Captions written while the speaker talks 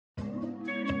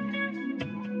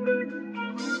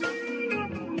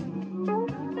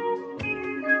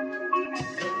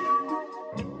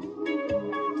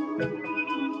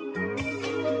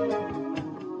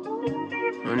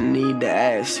need to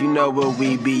ask, you know where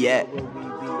we be at.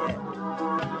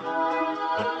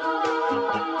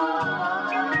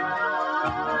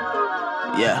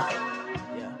 Yeah.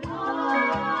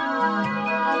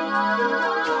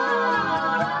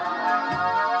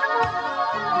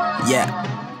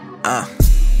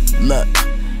 Look,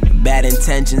 bad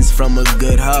intentions from a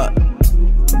good heart.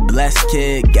 Blessed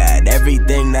kid, got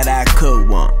everything that I could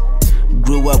want.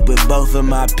 Grew up with both of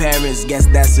my parents, guess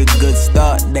that's a good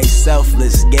start. They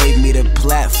selfless, gave me the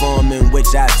platform in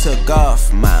which I took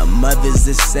off. My mother's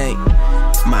a saint,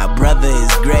 my brother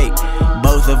is great.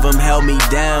 Both of them held me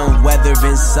down, whether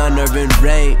in sun or in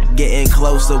rain. Getting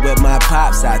closer with my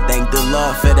pops, I thank the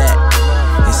Lord for that.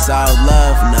 It's all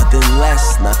love, nothing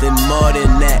less, nothing more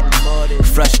than that.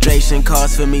 Frustration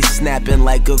calls for me snapping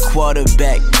like a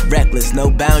quarterback. Reckless, no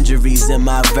boundaries in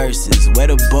my verses, where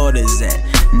the borders at?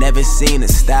 Never seen a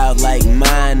style like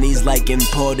mine, these like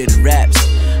imported raps.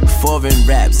 Foreign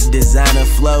raps, designer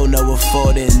flow, no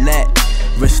affording that.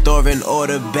 Restoring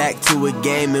order back to a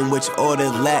game in which order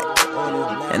lacked.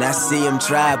 And I see him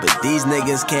try, but these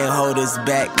niggas can't hold us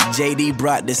back. JD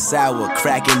brought the sour,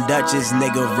 cracking Dutchess,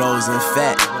 nigga rolls and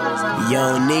fat. You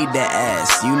don't need to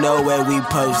ask, you know where we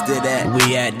posted at.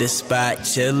 We at the spot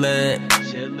chillin'.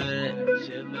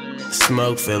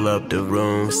 Smoke fill up the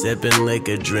room, sipping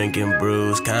liquor, drinking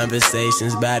brews.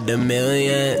 Conversations by the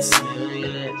millions.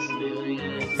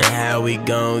 And how we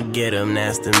gon' get them,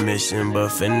 that's the mission. But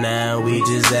for now, we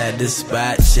just at the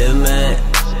spot chillin'.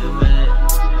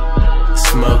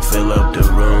 Smoke fill up the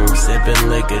room, sipping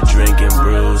liquor, drinking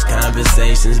brews.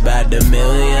 Conversations by the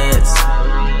millions.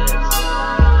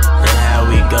 And how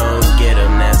we gon' get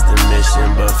them, that's the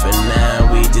mission. But for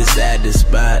now, we just at the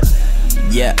spot.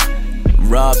 Yeah,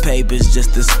 raw papers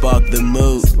just to spark the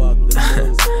mood.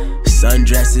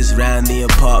 Sundresses round the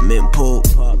apartment pool.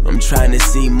 I'm trying to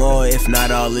see more, if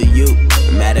not all of you.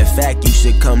 Matter of fact, you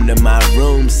should come to my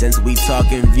room since we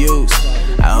talking views.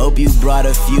 I hope you brought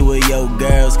a few of your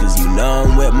girls, cause you know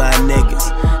I'm with my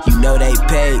niggas. You know they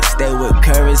paid, stay with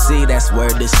currency, that's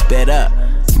word to spit up.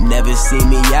 You never see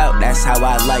me out, that's how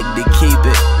I like to keep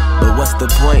it. But what's the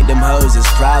point, them hoes is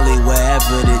probably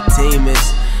wherever the team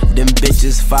is. Them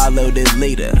bitches follow the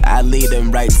leader, I lead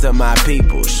them right to my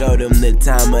people. Show them the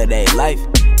time of their life,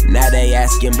 now they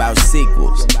asking about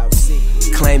sequels.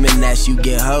 Claiming that you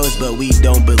get hoes, but we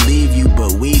don't believe you.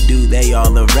 But we do, they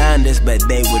all around us, but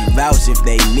they would vouch if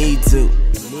they need to.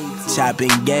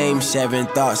 Chopping game, sharing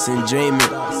thoughts and dreaming.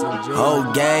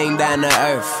 Whole gang down to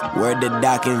earth, word to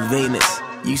Doc and Venus.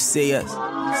 You see us,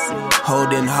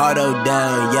 holding Hardo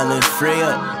down, yelling free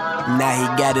up. Now he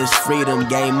got his freedom,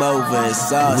 game over,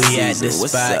 it's all season. We at the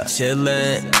spot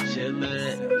chillin'.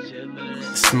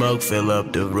 Smoke fill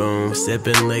up the room,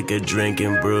 sipping liquor,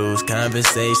 drinking brews.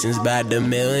 Conversations by the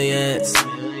millions.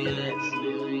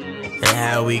 And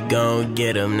how we gon'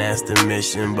 get them, that's the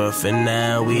mission. But for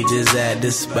now, we just at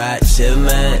the spot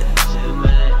chillin'.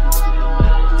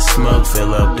 Smoke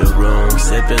fill up the room,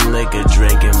 sipping liquor,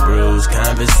 drinking brews.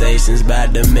 Conversations by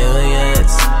the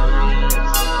millions.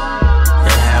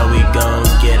 And how we gon'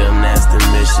 get them, that's the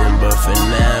mission. But for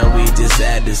now, we just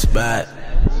at the spot.